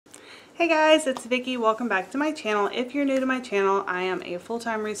Hey guys, it's Vicky. Welcome back to my channel. If you're new to my channel, I am a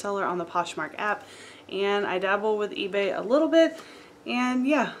full-time reseller on the Poshmark app, and I dabble with eBay a little bit, and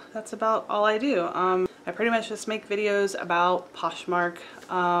yeah, that's about all I do. I pretty much just make videos about Poshmark,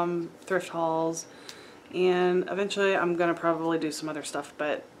 thrift hauls, and eventually I'm gonna probably do some other stuff,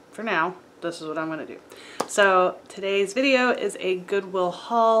 but for now, this is what I'm gonna do. So today's video is a Goodwill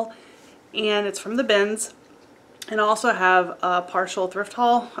haul, and it's from the bins. And I also have a partial thrift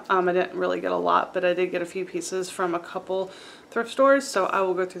haul. I didn't really get a lot, but I did get a few pieces from a couple thrift stores, so I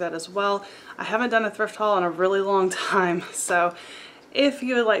will go through that as well. I haven't done a thrift haul in a really long time, so if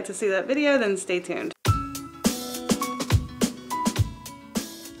you would like to see that video, then stay tuned.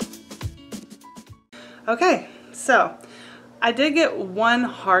 Okay, so I did get one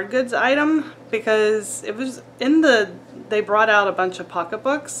hard goods item because it was in they brought out a bunch of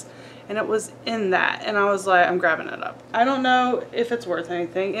pocketbooks, and it was in that, and I was like, I'm grabbing it up. I don't know if it's worth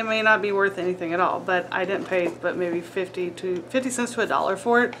anything. It may not be worth anything at all, but I didn't pay but maybe 50 cents to $1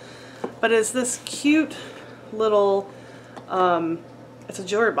 for it. But it's this cute little, it's a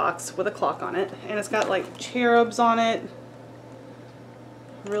jewelry box with a clock on it, and it's got like cherubs on it.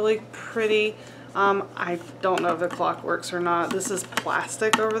 Really pretty. I don't know if the clock works or not. This is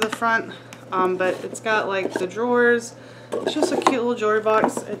plastic over the front, but it's got like the drawers. It's just a cute little jewelry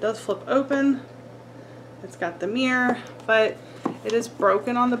box. It does flip open. It's got the mirror, but it is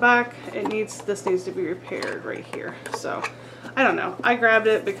broken on the back. This needs to be repaired right here. So I don't know. I grabbed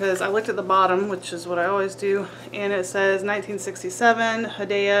it because I looked at the bottom, which is what I always do, and it says 1967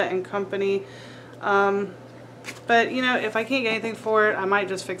 Hedaya and Company. But you know, if I can't get anything for it, I might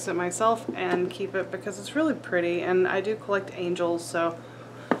just fix it myself and keep it because it's really pretty, and I do collect angels, so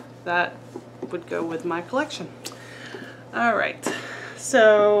that would go with my collection. Alright,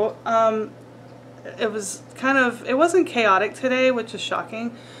 so it wasn't chaotic today, which is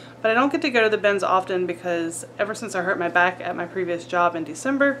shocking, but I don't get to go to the bins often because ever since I hurt my back at my previous job in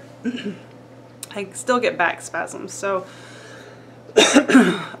December, I still get back spasms. So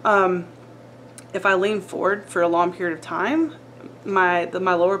if I lean forward for a long period of time, my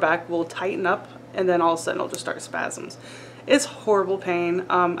lower back will tighten up, and then all of a sudden it'll just start spasms. It's horrible pain.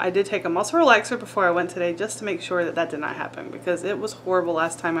 I did take a muscle relaxer before I went today just to make sure that that did not happen, because it was horrible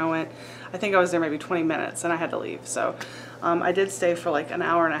last time I went. I think I was there maybe 20 minutes and I had to leave. So I did stay for like an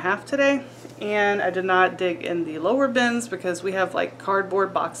hour and a half today, and I did not dig in the lower bins because we have like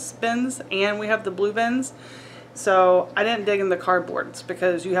cardboard box bins and we have the blue bins. So I didn't dig in the cardboards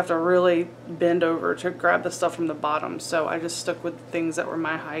because you have to really bend over to grab the stuff from the bottom. So I just stuck with things that were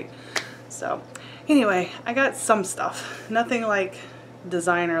my height. So anyway, I got some stuff. Nothing like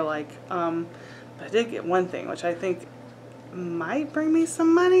designer like, but I did get one thing which I think might bring me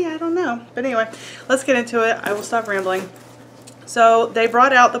some money. I don't know. But anyway, let's get into it. I will stop rambling. So they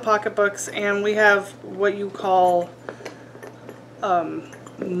brought out the pocketbooks, and we have what you call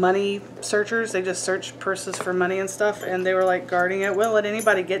money searchers. They just search purses for money and stuff, and they were like guarding it. Wouldn't let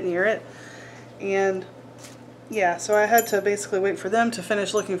anybody get near it. And yeah, so I had to basically wait for them to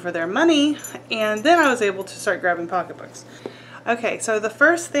finish looking for their money, and then I was able to start grabbing pocketbooks. Okay, so the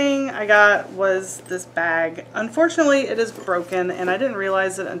first thing I got was this bag. Unfortunately, it is broken, and I didn't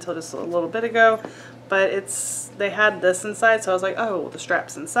realize it until just a little bit ago, but they had this inside, so I was like, oh, the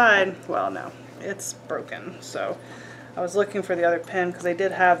strap's inside. Well, no, it's broken. So I was looking for the other pin because they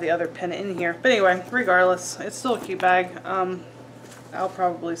did have the other pin in here. But anyway, regardless, it's still a cute bag. I'll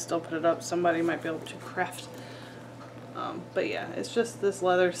probably still put it up. Somebody might be able to craft. But yeah, it's just this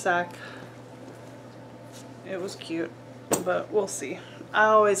leather sack. It was cute, but we'll see. I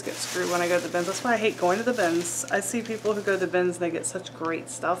always get screwed when I go to the bins. That's why I hate going to the bins. I see people who go to the bins and they get such great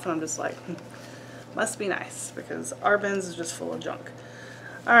stuff, and I'm just like, must be nice, because our bins is just full of junk.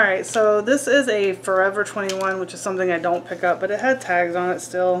 Alright, so this is a Forever 21, which is something I don't pick up, but it had tags on it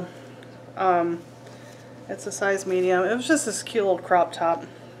still. It's a size medium. It was just this cute little crop top.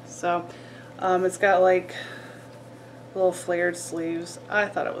 So it's got like little flared sleeves. I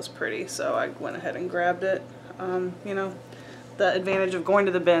thought it was pretty, so I went ahead and grabbed it. You know, the advantage of going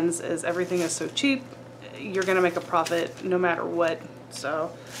to the bins is everything is so cheap. You're gonna make a profit no matter what.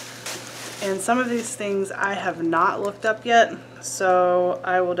 So, and some of these things I have not looked up yet, so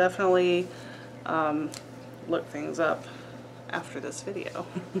I will definitely look things up after this video.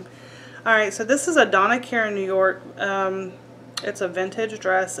 Alright, so this is a Donna Karan, New York. It's a vintage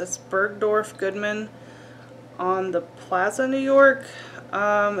dress. It's Bergdorf Goodman on the Plaza, New York.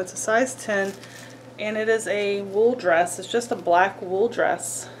 It's a size 10, and it is a wool dress. It's just a black wool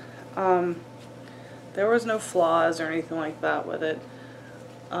dress. There was no flaws or anything like that with it.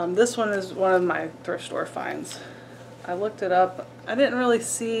 This one is one of my thrift store finds. I looked it up. I didn't really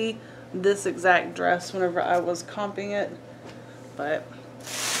see this exact dress whenever I was comping it, but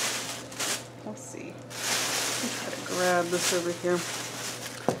we'll see. Let me try to grab this over here.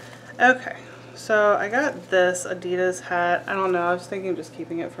 Okay, so I got this Adidas hat. I don't know, I was thinking of just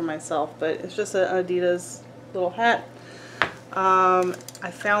keeping it for myself, but it's just an Adidas little hat.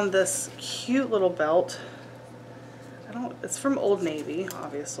 I found this cute little belt. It's from Old Navy,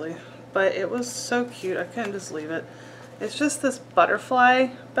 obviously, but it was so cute, I couldn't just leave it. It's just this butterfly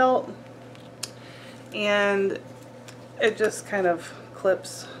belt, and it just kind of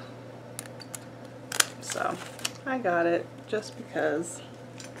clips. So I got it just because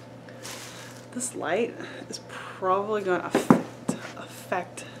this light is probably going to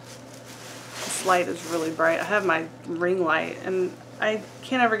affect. This light is really bright. I have my ring light, and I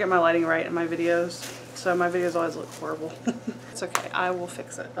can't ever get my lighting right in my videos, so my videos always look horrible. It's okay, I will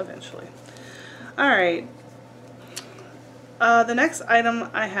fix it eventually. Alright, the next item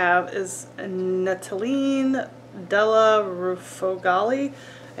I have is Nataline Della Rufogali.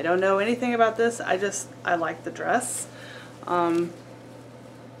 I don't know anything about this, I like the dress.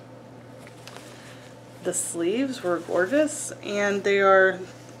 The sleeves were gorgeous, and they are,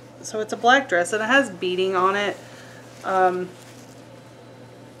 so it's a black dress and it has beading on it, but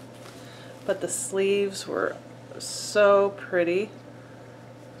the sleeves were so pretty.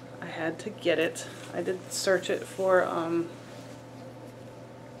 I had to get it. I did search it for,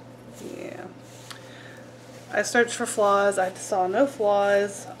 yeah. I searched for flaws. I saw no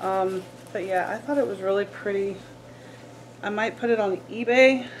flaws, but yeah, I thought it was really pretty. I might put it on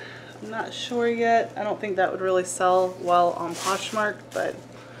eBay. I'm not sure yet. I don't think that would really sell well on Poshmark, but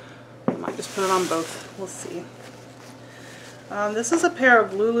I might just put it on both. We'll see. This is a pair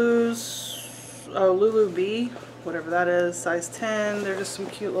of Lulu's, Lulu B, whatever that is, size 10. They're just some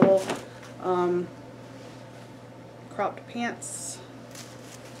cute little cropped pants.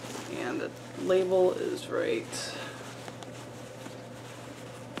 And the label is right.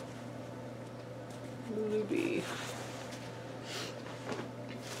 Lulu B.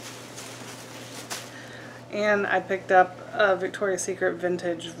 And I picked up a Victoria's Secret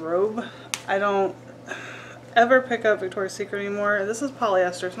vintage robe. I don't ever pick up Victoria's Secret anymore. This is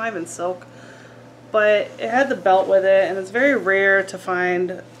polyester, it's not even silk. But it had the belt with it, and it's very rare to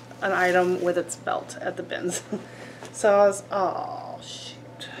find an item with its belt at the bins. So I was, oh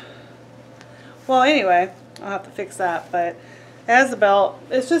shoot. Well, anyway, I'll have to fix that, but it has the belt.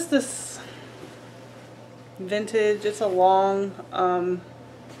 It's just this vintage, it's a long,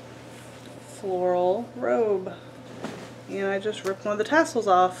 floral robe, and I just ripped one of the tassels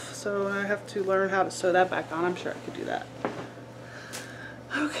off, so I have to learn how to sew that back on. I'm sure I could do that.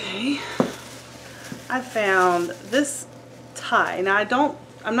 Okay, I found this tie. Now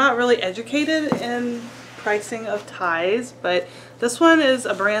I'm not really educated in pricing of ties, but this one is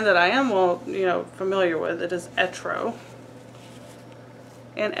a brand that I am, well, you know, familiar with. It is Etro,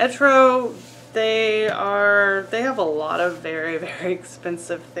 and Etro, they have a lot of very, very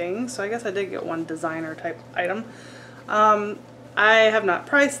expensive things, so I guess I did get one designer type item. I have not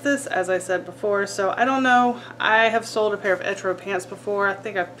priced this, as I said before, so I don't know. I have sold a pair of Etro pants before. I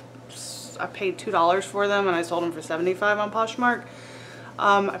think I paid $2 for them, and I sold them for $75 on Poshmark.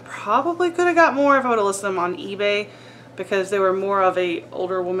 I probably could have got more if I would have listed them on eBay, because they were more of a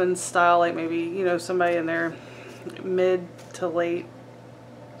older woman's style, like maybe, you know, somebody in their mid to late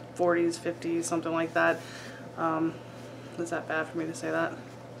 40s, 50s, something like that. Is that bad for me to say that?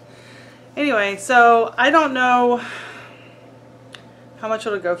 Anyway, so I don't know how much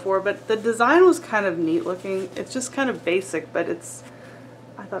it'll go for, but the design was kind of neat looking. It's just kind of basic, but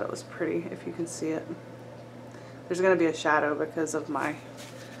I thought it was pretty, if you can see it. There's going to be a shadow because of my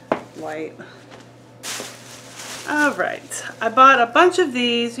light. Alright, I bought a bunch of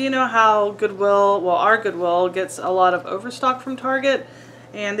these. You know how Goodwill, well, our Goodwill gets a lot of overstock from Target.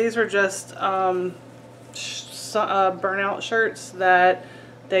 And these were just burnout shirts that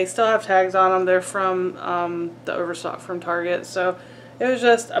they still have tags on them. They're from the overstock from Target. So it was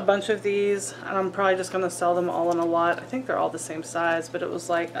just a bunch of these, and I'm probably just going to sell them all in a lot. I think they're all the same size, but it was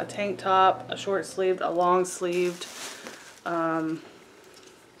like a tank top, a short sleeved, a long sleeved. I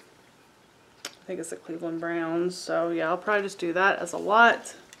think it's the Cleveland Browns. So yeah, I'll probably just do that as a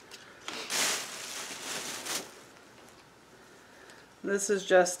lot. This is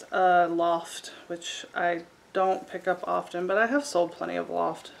just a loft, which I don't pick up often, but I have sold plenty of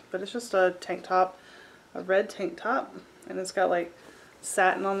loft. But it's just a tank top, a red tank top, and it's got like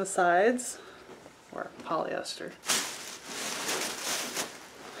satin on the sides, or polyester.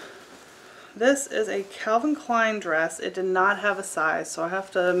 This is a Calvin Klein dress. It did not have a size, so I have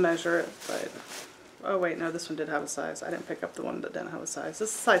to measure it, but Oh wait, no, this one did have a size. I didn't pick up the one that didn't have a size. This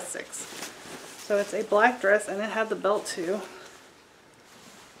is size 6. So it's a black dress, and it had the belt too.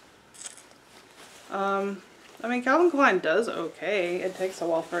 I mean, Calvin Klein does okay. It takes a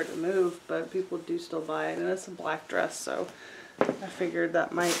while for it to move, but people do still buy it, and it's a black dress, so I figured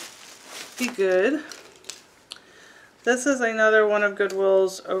that might be good. This is another one of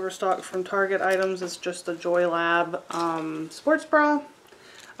Goodwill's overstock from Target items. It's just a Joy Lab sports bra.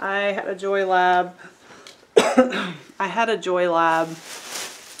 I had a Joy Lab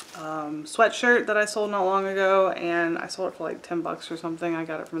sweatshirt that I sold not long ago, and I sold it for like 10 bucks or something. I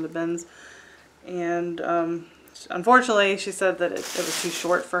got it from the bins, and unfortunately she said that it was too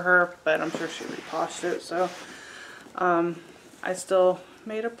short for her, but I'm sure she reposhed it, so I still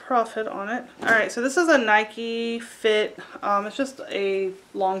made a profit on it. Alright, so this is a Nike Fit. It's just a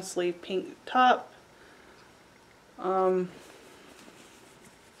long sleeve pink top. Don't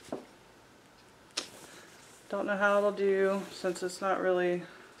know how it'll do since it's not really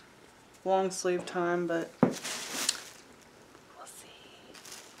long sleeve time, but we'll see.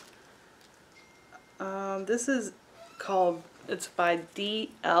 This is called, it's by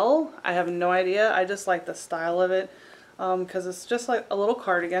DL. I have no idea. I just like the style of it because it's just like a little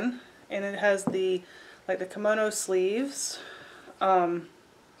cardigan, and it has the like the kimono sleeves. It's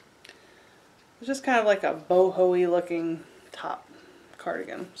just kind of like a boho-y looking top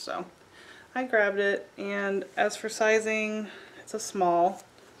cardigan. So I grabbed it, and as for sizing, it's a small.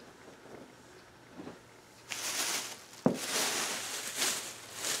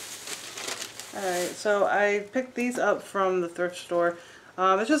 Alright, so I picked these up from the thrift store.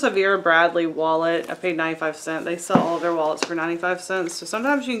 It's just a Vera Bradley wallet. I paid 95 cents. They sell all their wallets for 95 cents, so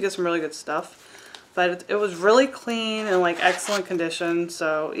sometimes you can get some really good stuff. But it was really clean and like excellent condition,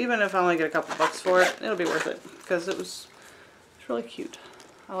 so even if I only get a couple bucks for it, it'll be worth it because it's really cute.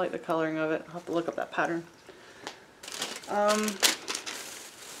 I like the coloring of it. I'll have to look up that pattern. And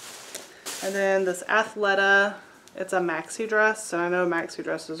then this Athleta, it's a maxi dress, and I know maxi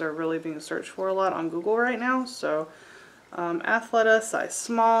dresses are really being searched for a lot on Google right now, so Athleta, size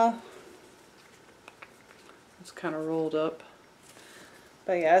small. It's kind of rolled up.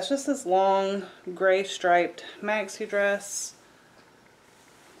 But yeah, it's just this long gray striped maxi dress.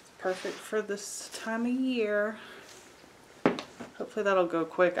 It's perfect for this time of year. Hopefully that'll go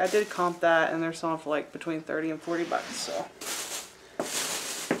quick. I did comp that, and they're selling for like between 30 and 40 bucks, so.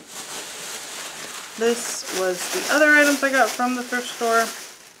 This was the other items I got from the thrift store.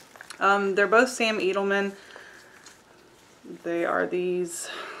 They're both Sam Edelman. They are these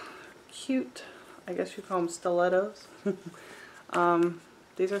cute, I guess you call them stilettos.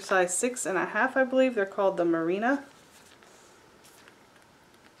 These are size 6.5, I believe. They're called the Marina.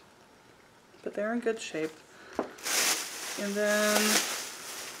 But they're in good shape. And then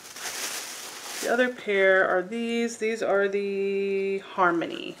the other pair are these. These are the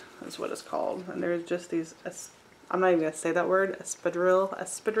Harmony, is what it's called. And there's just these, I'm not even going to say that word,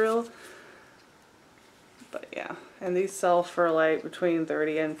 espadrille. But yeah, and these sell for like between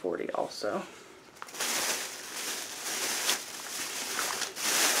 30 and 40 also.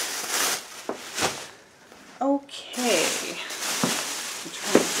 Okay, I'm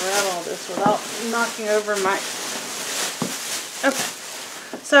trying to grab all this without knocking over my... Okay,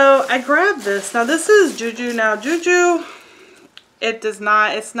 so I grabbed this. Now this is Juju. Now Juju, it's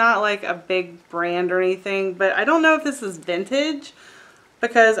not like a big brand or anything, but I don't know if this is vintage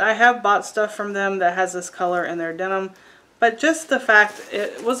because I have bought stuff from them that has this color in their denim. But just the fact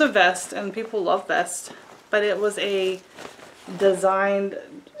it was a vest, and people love vests, but it was a designed,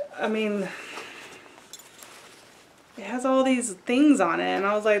 I mean, it has all these things on it, and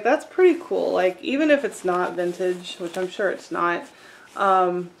I was like, that's pretty cool. Like, even if it's not vintage, which I'm sure it's not,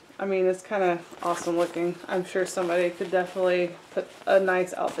 I mean, it's kind of awesome looking. I'm sure somebody could definitely put a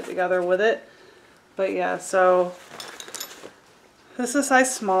nice outfit together with it. But yeah, so this is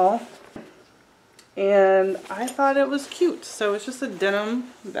size small, and I thought it was cute. So it's just a denim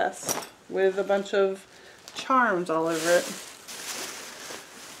vest with a bunch of charms all over it.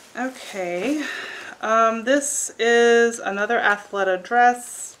 Okay. This is another Athleta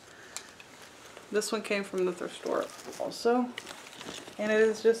dress. This one came from the thrift store also. And it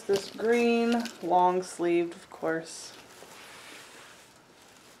is just this green, long sleeved, of course.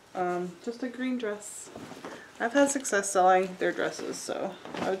 Just a green dress. I've had success selling their dresses, so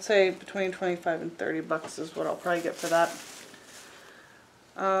I would say between 25 and 30 bucks is what I'll probably get for that.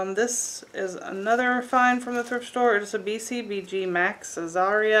 This is another find from the thrift store. It's a BCBG Max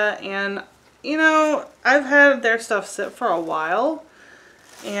Azaria, and you know, I've had their stuff sit for a while,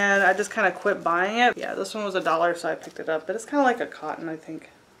 and I just kind of quit buying it. Yeah, this one was $1, so I picked it up, but it's kind of like a cotton, I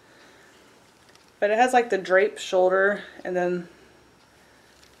think. But it has like the draped shoulder and then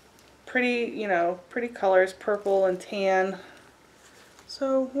pretty, you know, pretty colors, purple and tan.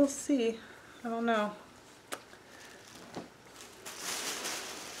 So we'll see. I don't know.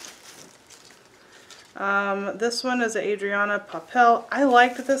 This one is an Adriana Papel. I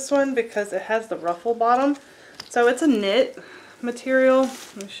liked this one because it has the ruffle bottom. So it's a knit material.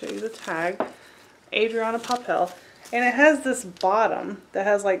 Let me show you the tag. Adriana Papel. And it has this bottom that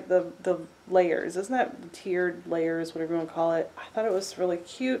has like the layers. Isn't that tiered layers, whatever you want to call it? I thought it was really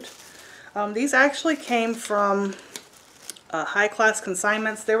cute. These actually came from high class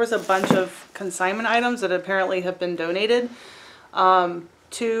consignments. There was a bunch of consignment items that apparently have been donated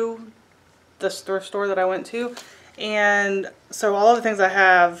to the thrift store that I went to. And so all of the things I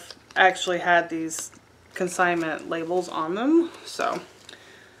have actually had these consignment labels on them. So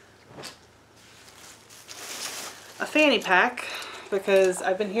a fanny pack, because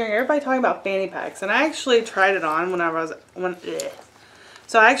I've been hearing everybody talking about fanny packs, and I actually tried it on whenever I was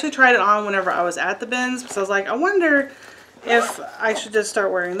So I actually tried it on whenever I was at the bins, because I was like, I wonder if I should just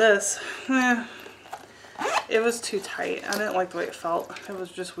start wearing this. It was too tight. I didn't like the way it felt. It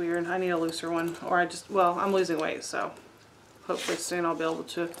was just weird. I need a looser one, or well, I'm losing weight, so hopefully soon I'll be able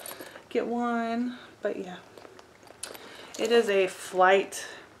to get one. But yeah, it is a flight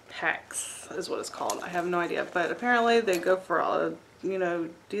packs is what it's called. I have no idea, but apparently they go for a, you know,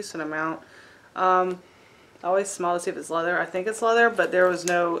 decent amount. I always smell to see if it's leather. I think it's leather, but there was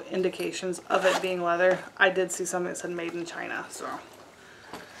no indications of it being leather. I did see something that said made in China, so.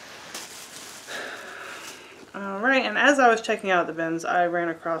 Alright, and as I was checking out the bins, I ran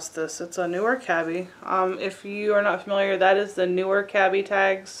across this. It's a newer cabbie. If you are not familiar, that is the newer cabbie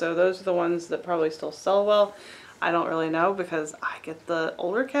tags, so those are the ones that probably still sell well. I don't really know because I get the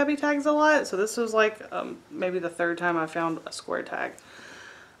older cabbie tags a lot, so this was like maybe the third time I found a square tag.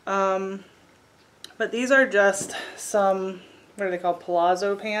 But these are just some, what are they called,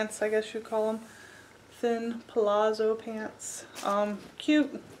 palazzo pants, I guess you'd call them. Thin palazzo pants.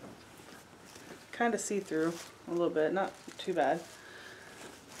 Cute. Kind of see-through a little bit, not too bad.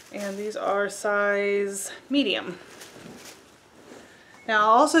 And these are size medium. Now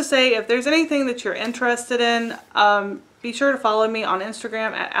I'll also say, if there's anything that you're interested in, be sure to follow me on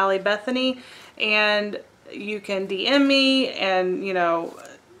Instagram at Allie Bethany, and you can DM me and, you know,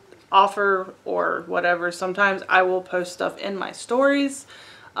 offer or whatever. Sometimes I will post stuff in my stories,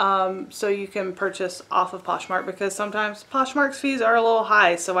 so you can purchase off of Poshmark, because sometimes Poshmark's fees are a little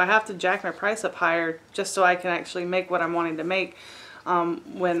high, so I have to jack my price up higher just so I can actually make what I'm wanting to make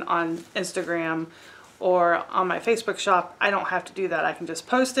when on Instagram or on my Facebook shop. I don't have to do that. I can just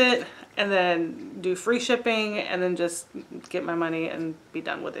post it and then do free shipping and then just get my money and be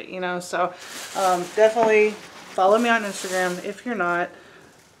done with it, you know. So definitely follow me on Instagram if you're not.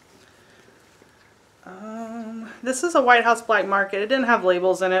 This is a White House Black Market. It didn't have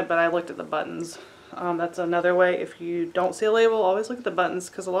labels in it, but I looked at the buttons. That's another way. If you don't see a label, always look at the buttons,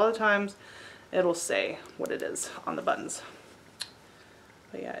 because a lot of times it'll say what it is on the buttons.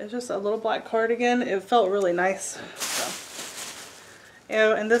 But yeah, it's just a little black cardigan. It felt really nice. So, you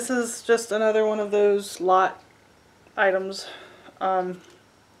know, and this is just another one of those lot items. The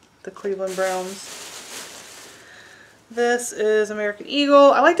Cleveland Browns. This is American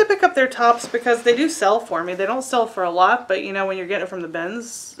Eagle. I like to pick up their tops because they do sell for me. They don't sell for a lot, but you know, when you're getting it from the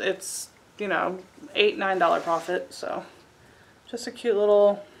bins, it's, you know, $8, $9 profit. So just a cute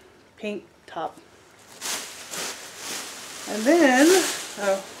little pink top. And then,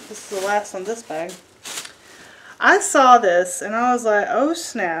 oh, this is the last on this bag. I saw this and I was like, oh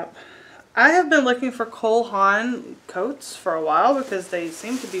snap. I have been looking for Cole Haan coats for a while because they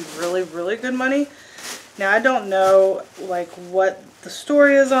seem to be really, really good money. Now I don't know like what the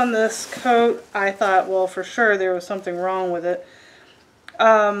story is on this coat. I thought, well, for sure there was something wrong with it.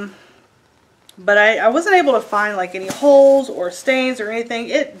 But I wasn't able to find like any holes or stains or anything.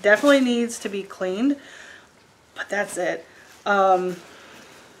 It definitely needs to be cleaned, but that's it.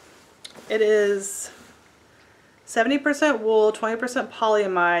 It is 70% wool, 20%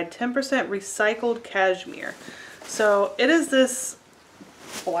 polyamide, 10% recycled cashmere. So it is this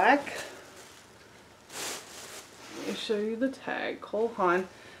black. Let me show you the tag, Cole Haan.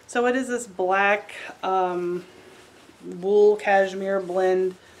 So it is this black wool cashmere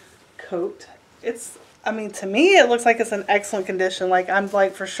blend coat. It's, I mean, to me it looks like it's in excellent condition. Like, I'm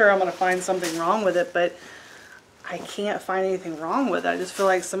like, for sure I'm going to find something wrong with it, but I can't find anything wrong with it. I just feel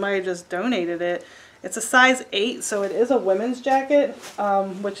like somebody just donated it. It's a size 8, so it is a women's jacket,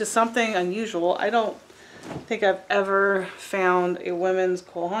 which is something unusual. I don't think I've ever found a women's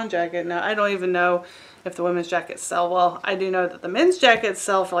Cole Haan jacket. Now, I don't even know if the women's jackets sell well. I do know that the men's jackets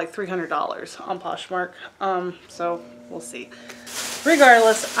sell for like $300 on Poshmark. So we'll see.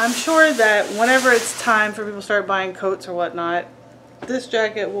 Regardless, I'm sure that whenever it's time for people to start buying coats or whatnot, this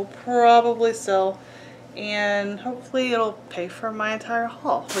jacket will probably sell, and hopefully it'll pay for my entire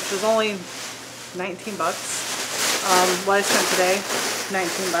haul, which was only 19 bucks. What I spent today,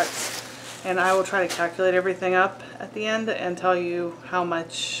 19 bucks. And I will try to calculate everything up at the end and tell you how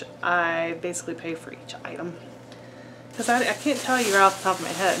much I basically pay for each item. Because I can't tell you right off the top of my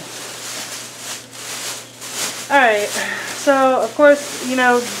head. Alright, so of course, you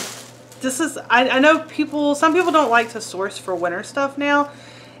know, this is, I know some people don't like to source for winter stuff now.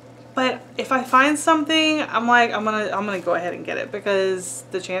 But if I find something, I'm like, I'm gonna go ahead and get it, because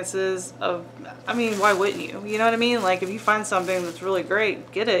the chances of, I mean, why wouldn't you? You know what I mean? Like, if you find something that's really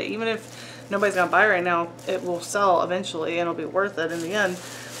great, get it. Even if nobody's gonna buy it right now, it will sell eventually and it'll be worth it in the end.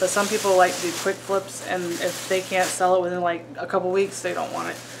 But some people like to do quick flips, and if they can't sell it within like a couple weeks, they don't want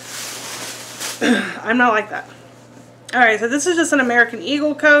it. I'm not like that. Alright, so this is just an American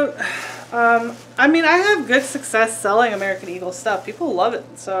Eagle coat. I mean, I have good success selling American Eagle stuff. People love it.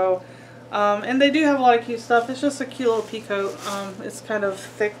 So, and they do have a lot of cute stuff. It's just a cute little pea coat. It's kind of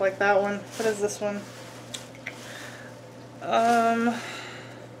thick like that one. What is this one?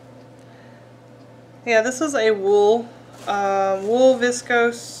 Yeah, this is a wool. Wool,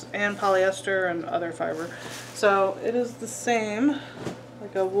 viscose, and polyester, and other fiber. So, it is the same,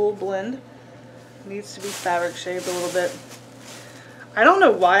 like a wool blend. It needs to be fabric shaped a little bit. I don't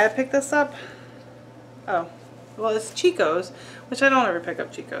know why I picked this up. Oh, well, it's Chico's, which I don't ever pick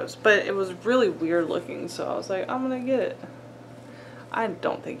up Chico's, but it was really weird looking, so I was like, I'm gonna get it. I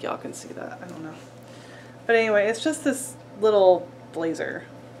don't think y'all can see that. I don't know. But anyway, it's just this little blazer,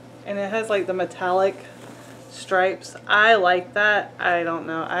 and it has like the metallic stripes. I like that. I don't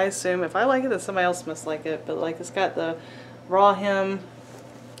know. I assume if I like it, then somebody else must like it, but like, it's got the raw hem.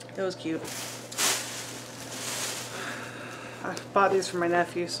 It was cute. I bought these for my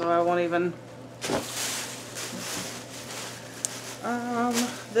nephew, so I won't even.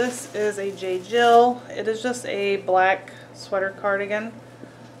 This is a J. Jill. It is just a black sweater cardigan.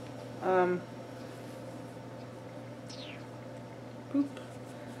 Boop.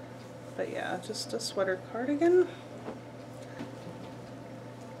 But yeah, just a sweater cardigan.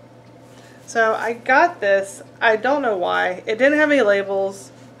 So I got this. I don't know why. It didn't have any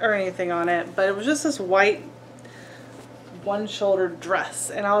labels or anything on it, but it was just this white one-shouldered dress,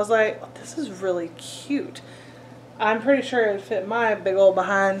 and I was like, oh, this is really cute. I'm pretty sure it would fit my big old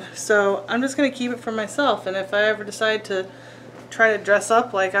behind, so I'm just gonna keep it for myself, and if I ever decide to try to dress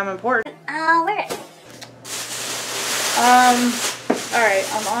up like I'm important, I'll wear it. Alright,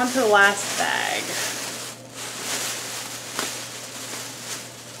 I'm on to the last bag.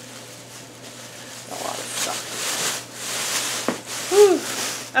 A lot of stuff. Whew.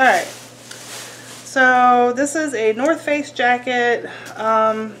 Alright. So this is a North Face jacket.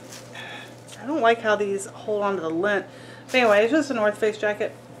 I don't like how these hold on to the lint. But anyway, it's just a North Face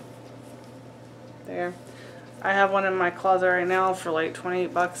jacket. There. I have one in my closet right now for like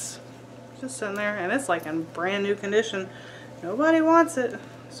 28 bucks. Just sitting there, and it's like in brand new condition. Nobody wants it.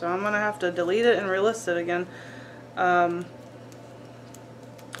 So I'm going to have to delete it and relist it again.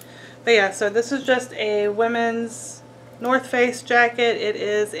 But yeah, so this is just a women's North Face jacket. It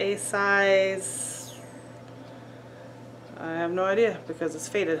is a size, I have no idea because it's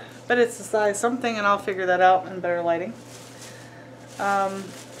faded, but it's a size something, and I'll figure that out in better lighting. I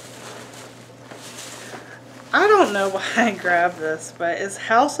don't know why I grabbed this, but it's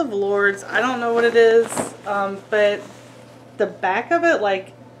House of Lords. I don't know what it is, but the back of it,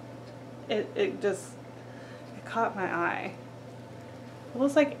 like, it caught my eye. It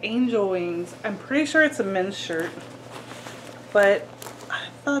looks like angel wings. I'm pretty sure it's a men's shirt, but I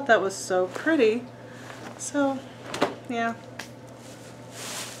thought that was so pretty. So, yeah.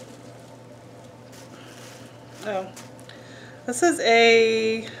 Oh. This is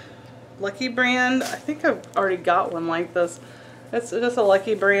a Lucky brand. I think I've already got one like this. It's just a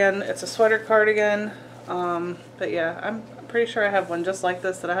Lucky brand. It's a sweater cardigan. But yeah, I'm pretty sure I have one just like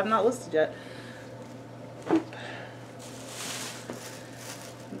this that I have not listed yet.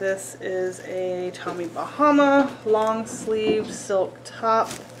 This is a Tommy Bahama long sleeve silk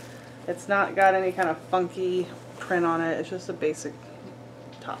top. It's not got any kind of funky print on it. It's just a basic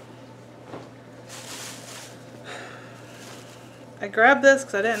top. I grabbed this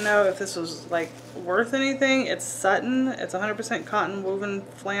because I didn't know if this was like worth anything. It's Sutton. It's 100% cotton woven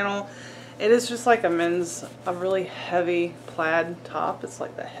flannel. It is just like a really heavy plaid top. It's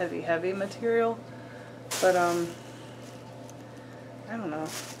like the heavy material. But I don't know.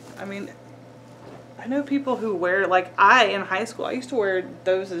 I mean, I know people who wear, like, in high school, I used to wear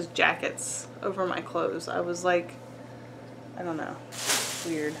those as jackets over my clothes. I was like, I don't know,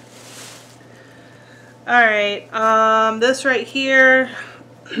 weird. Alright, this right here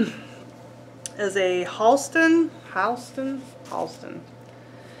is a Halston.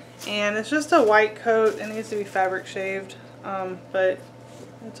 And it's just a white coat. It needs to be fabric shaved, but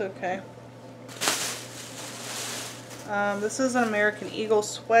it's okay. This is an American Eagle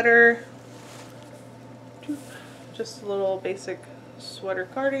sweater. Just a little basic sweater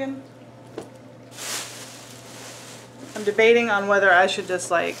cardigan. I'm debating on whether I should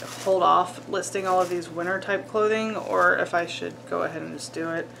just like hold off listing all of these winter type clothing or if I should go ahead and just do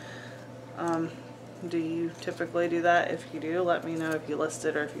it. Do you typically do that? If you do, let me know if you list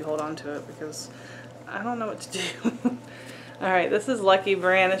it or if you hold on to it, because I don't know what to do. Alright, this is Lucky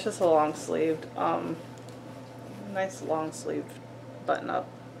Brand. It's just a long sleeved, nice long sleeved button up.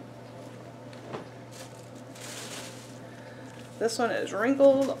 This one is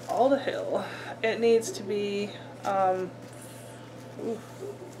wrinkled all to hell. It needs to be, yeah,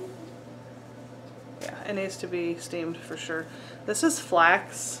 it needs to be steamed for sure. This is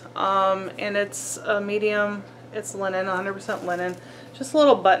flax, and it's a medium. It's linen, 100% linen. Just a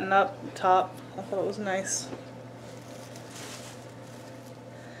little button up top. I thought it was nice.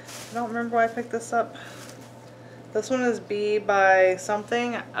 I don't remember why I picked this up. This one is B by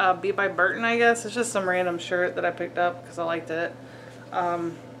something, B by Burton, I guess. It's just some random shirt that I picked up because I liked it. I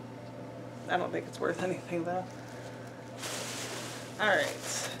don't think it's worth anything though.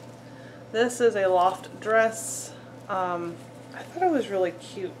 Alright. This is a loft dress. I thought it was really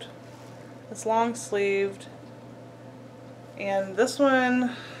cute. It's long sleeved. And this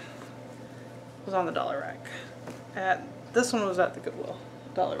one was on the dollar rack. This one was at the Goodwill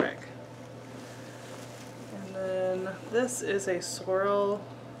dollar rack. And then this is a Swirl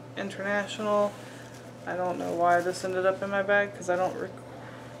International. I don't know why this ended up in my bag because I don't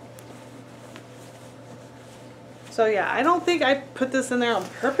So yeah, I don't think I put this in there on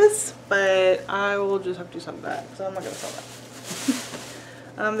purpose, but I will just have to do something with that because I'm not going to sell that.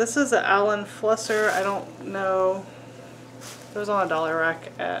 This is an Allen Flusser. I don't know. It was on a dollar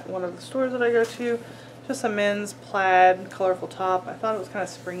rack at one of the stores that I go to. Just a men's plaid, colorful top. I thought it was kind of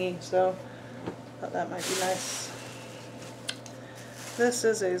springy, so I thought that might be nice. This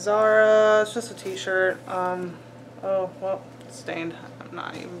is a Zara. It's just a t-shirt. Oh, well, it's stained. I'm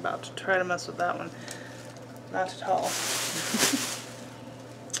not even about to try to mess with that one. Not at all.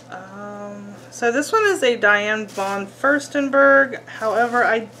 So this one is a Diane von Furstenberg. However,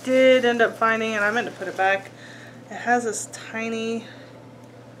 I did end up finding, and I meant to put it back, it has this tiny,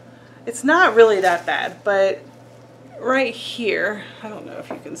 it's not really that bad, but right here, I don't know if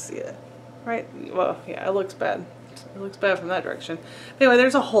you can see it. Right, well, yeah, it looks bad. It looks bad from that direction. But anyway,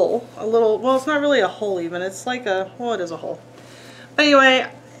 there's a hole, a little, well, it's not really a hole even, it's like a, well, it is a hole. But anyway,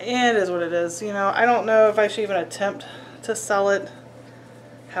 it is what it is. You know, I don't know if I should even attempt to sell it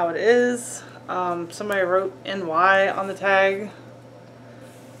how it is. Somebody wrote NY on the tag,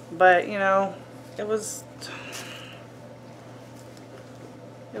 but you know, it was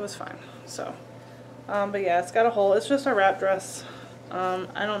fine. So, but yeah, it's got a hole. It's just a wrap dress.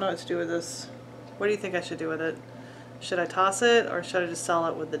 I don't know what to do with this. What do you think I should do with it? Should I toss it or should I just sell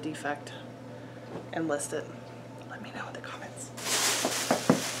it with the defect and list it? Let me know in the comments.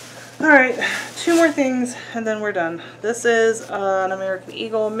 Alright, 2 more things and then we're done. This is an American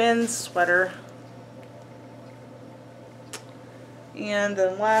Eagle men's sweater. And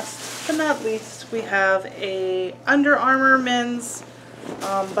then last but not least, we have a Under Armour men's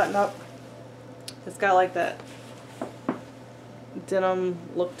button up. It's got like that denim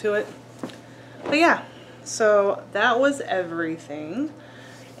look to it. But yeah, so that was everything.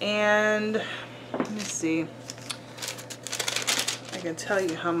 And let me see. I can tell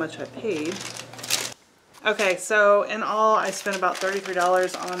you how much I paid. Okay, so in all, I spent about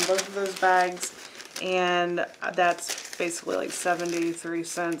 $33 on both of those bags, and that's basically like 73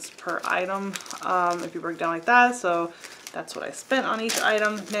 cents per item, if you break down like that. So that's what I spent on each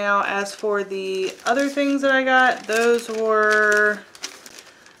item. Now, as for the other things that I got, those were,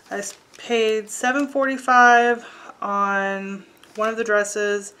 I paid $7.45 on one of the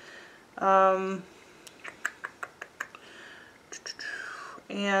dresses,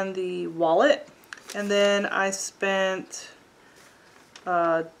 and the wallet, and then I spent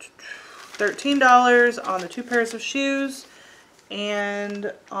 $13 on the 2 pairs of shoes,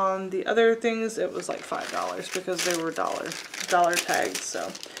 and on the other things it was like $5 because they were dollar tags. So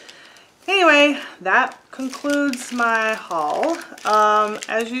Anyway, that concludes my haul.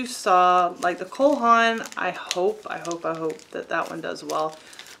 As you saw, like the Cole Haan, I hope that that one does well.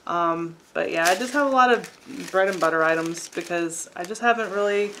 But yeah, I just have a lot of bread and butter items because I just haven't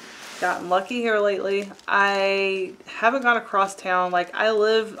really gotten lucky here lately. I haven't gone across town. Like, I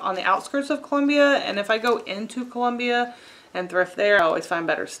live on the outskirts of Columbia, and if I go into Columbia and thrift there, I always find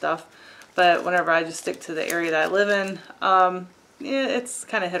better stuff. But whenever I just stick to the area that I live in, yeah, it's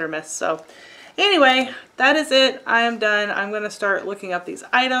kind of hit or miss. So anyway, that is it. I am done. I'm going to start looking up these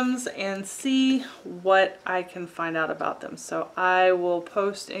items and see what I can find out about them. So I will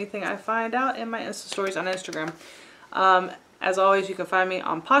post anything I find out in my Insta stories on Instagram. As always, you can find me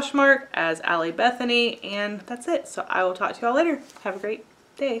on Poshmark as Allie Bethany, and that's it. So I will talk to you all later. Have a great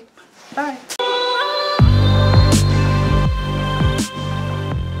day. Bye.